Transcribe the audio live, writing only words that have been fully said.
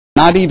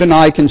Not even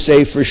I can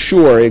say for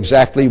sure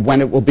exactly when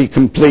it will be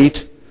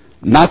complete.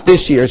 Not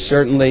this year,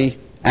 certainly,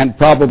 and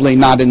probably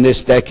not in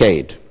this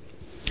decade.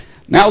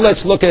 Now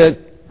let's look at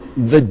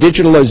the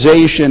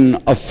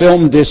digitalization of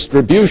film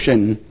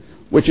distribution,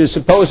 which is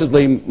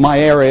supposedly my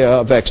area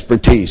of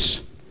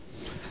expertise.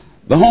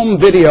 The home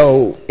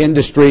video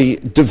industry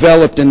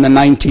developed in the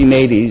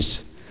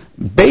 1980s,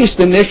 based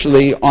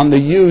initially on the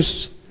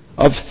use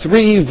of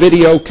 3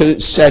 video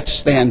cassette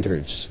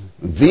standards: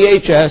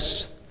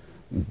 VHS,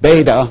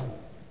 Beta,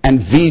 and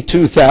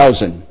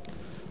V2000,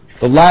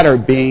 the latter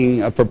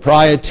being a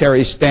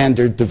proprietary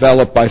standard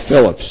developed by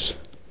Philips.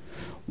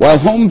 While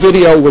home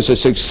video was a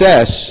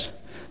success,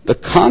 the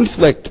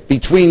conflict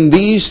between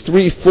these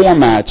 3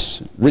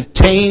 formats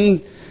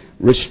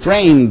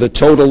restrained the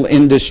total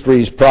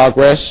industry's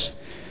progress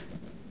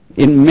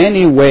in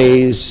many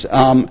ways,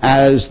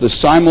 as the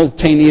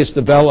simultaneous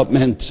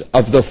development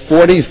of the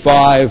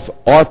 45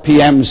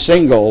 RPM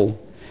single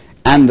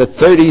and the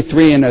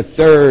 33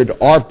 1/3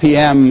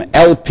 RPM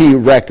LP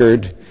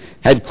record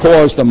had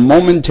caused a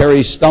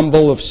momentary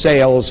stumble of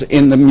sales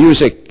in the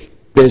music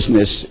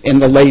business in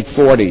the late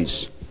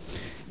 40s.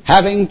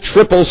 Having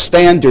triple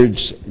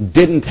standards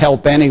didn't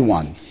help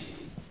anyone.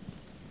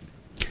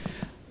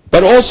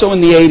 But also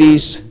in the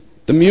 80s,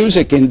 the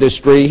music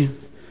industry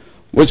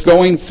was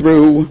going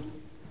through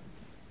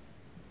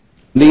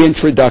the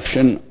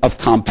introduction of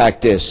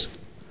compact disc,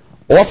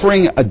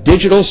 offering a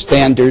digital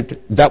standard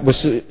that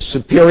was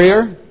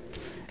superior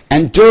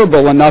and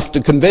durable enough to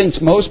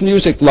convince most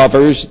music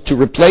lovers to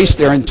replace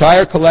their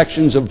entire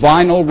collections of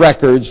vinyl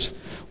records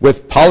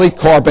with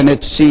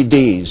polycarbonate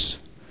CDs.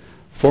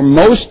 For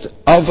most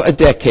of a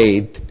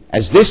decade,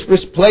 as this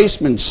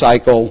replacement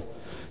cycle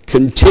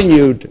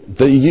continued,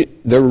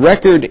 the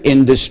record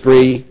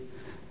industry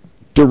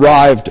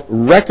derived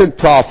record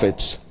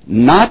profits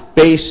not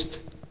based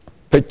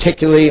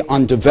particularly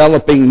on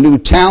developing new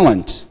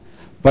talent,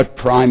 but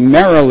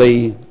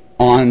primarily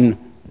on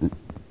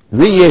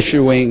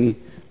reissuing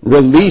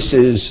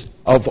releases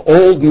of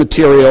old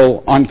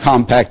material on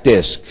compact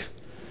disc.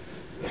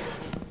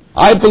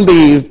 I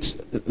believed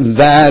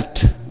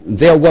that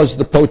there was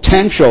the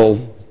potential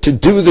to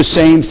do the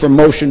same for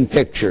motion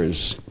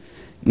pictures,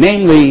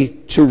 namely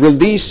to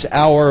release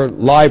our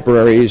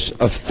libraries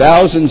of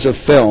thousands of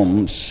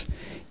films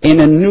in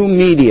a new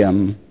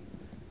medium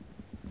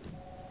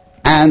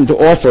and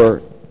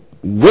offer,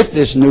 with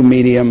this new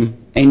medium,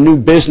 a new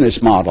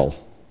business model.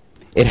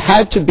 It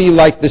had to be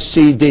like the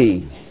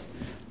CD,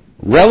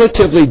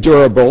 relatively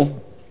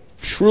durable,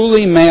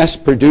 truly mass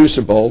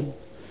producible.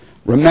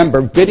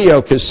 Remember,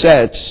 video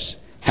cassettes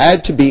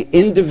had to be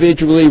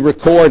individually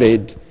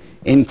recorded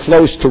in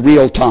close to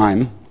real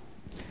time,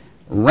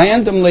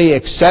 randomly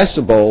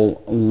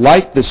accessible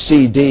like the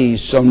CD,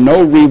 so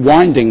no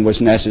rewinding was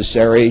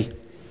necessary,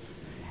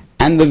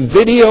 and the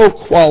video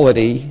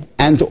quality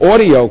and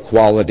audio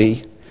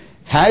quality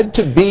had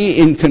to be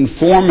in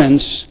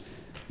conformance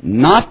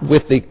not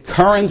with the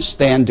current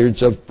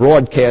standards of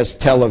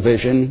broadcast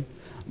television,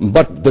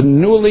 but the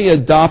newly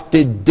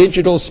adopted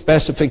digital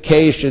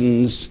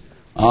specifications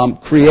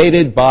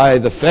created by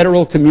the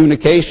Federal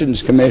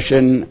Communications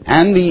Commission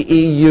and the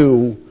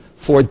EU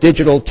for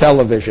digital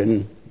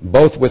television,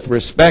 both with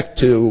respect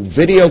to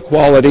video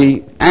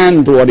quality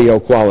and audio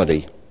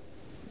quality.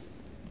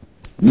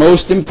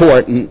 Most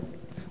important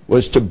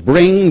was to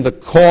bring the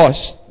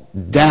cost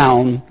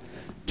down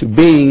to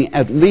being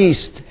at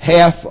least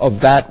half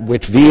of that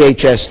which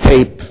VHS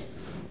tape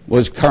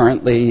was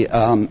currently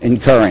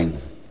incurring.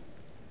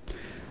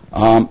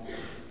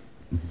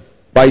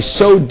 By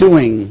so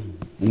doing,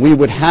 we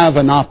would have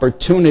an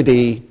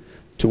opportunity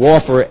to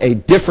offer a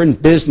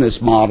different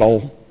business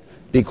model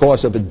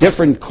because of a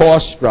different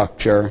cost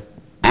structure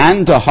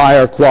and a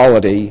higher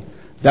quality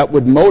that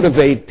would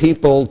motivate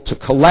people to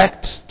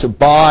collect, to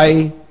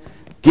buy,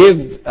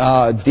 give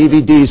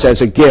DVDs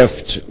as a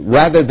gift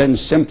rather than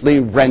simply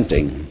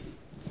renting.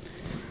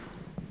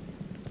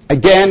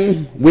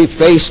 Again, we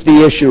faced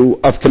the issue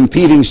of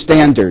competing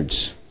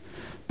standards,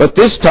 but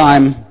this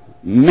time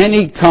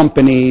many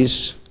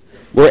companies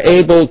were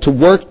able to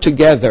work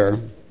together,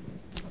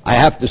 I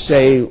have to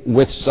say,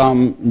 with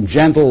some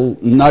gentle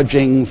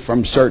nudging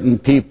from certain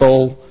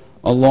people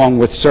along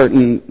with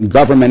certain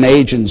government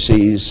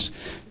agencies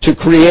to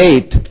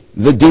create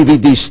the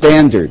DVD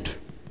standard.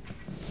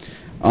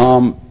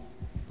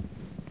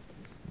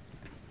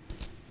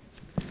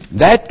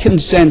 That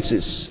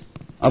consensus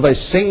of a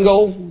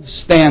single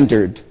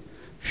standard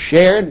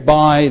shared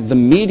by the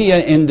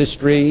media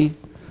industry,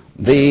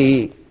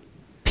 the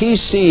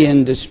PC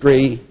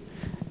industry,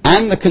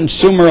 and the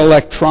consumer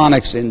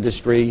electronics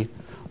industry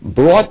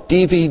brought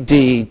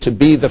DVD to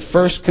be the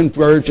first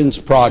convergence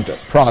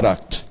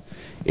product.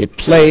 It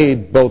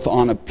played both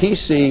on a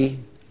PC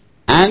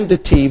and a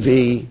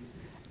TV,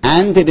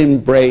 and it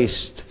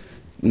embraced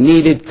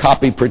needed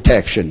copy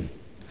protection.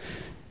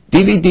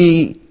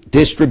 DVD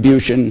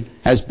distribution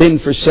has been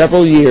for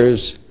several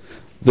years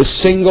the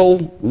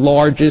single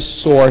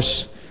largest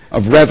source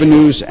of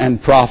revenues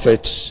and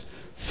profits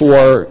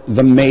for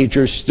the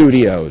major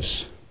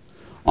studios.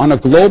 On a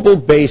global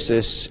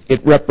basis,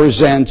 it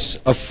represents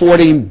a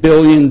 $40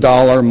 billion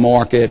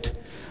market,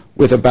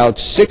 with about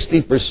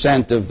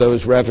 60% of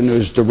those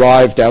revenues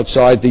derived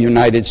outside the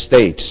United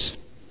States.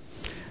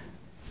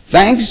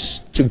 Thanks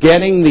to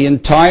getting the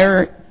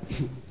entire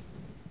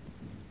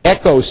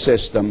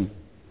ecosystem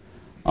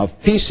of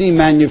PC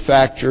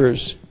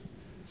manufacturers,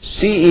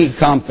 CE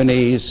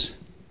companies,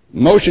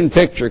 motion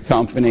picture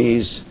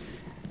companies,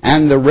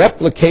 and the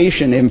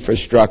replication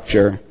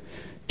infrastructure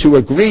to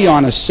agree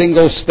on a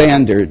single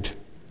standard,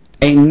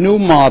 a new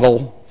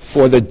model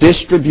for the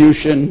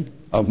distribution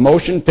of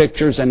motion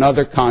pictures and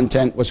other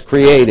content was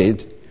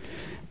created,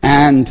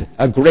 and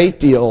a great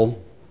deal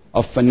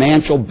of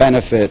financial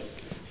benefit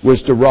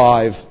was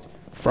derived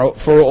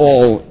for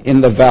all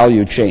in the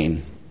value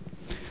chain.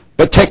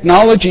 But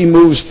technology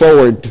moves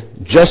forward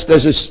just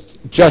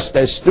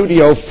as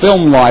studio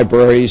film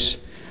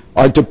libraries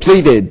are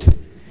depleted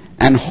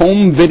and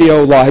home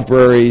video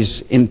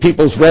libraries in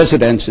people's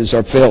residences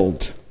are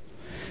filled.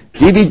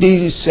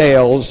 DVD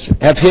sales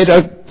have hit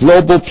a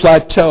global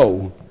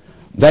plateau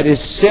that is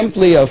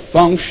simply a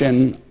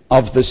function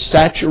of the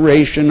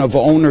saturation of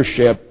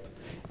ownership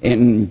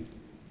in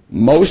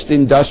most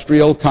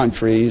industrial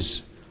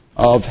countries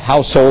of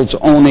households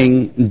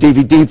owning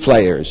DVD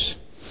players.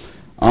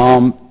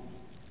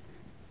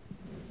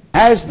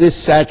 As this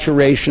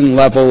saturation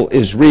level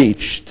is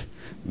reached,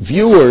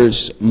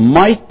 viewers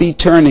might be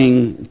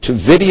turning to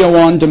video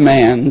on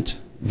demand,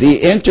 the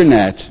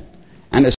internet,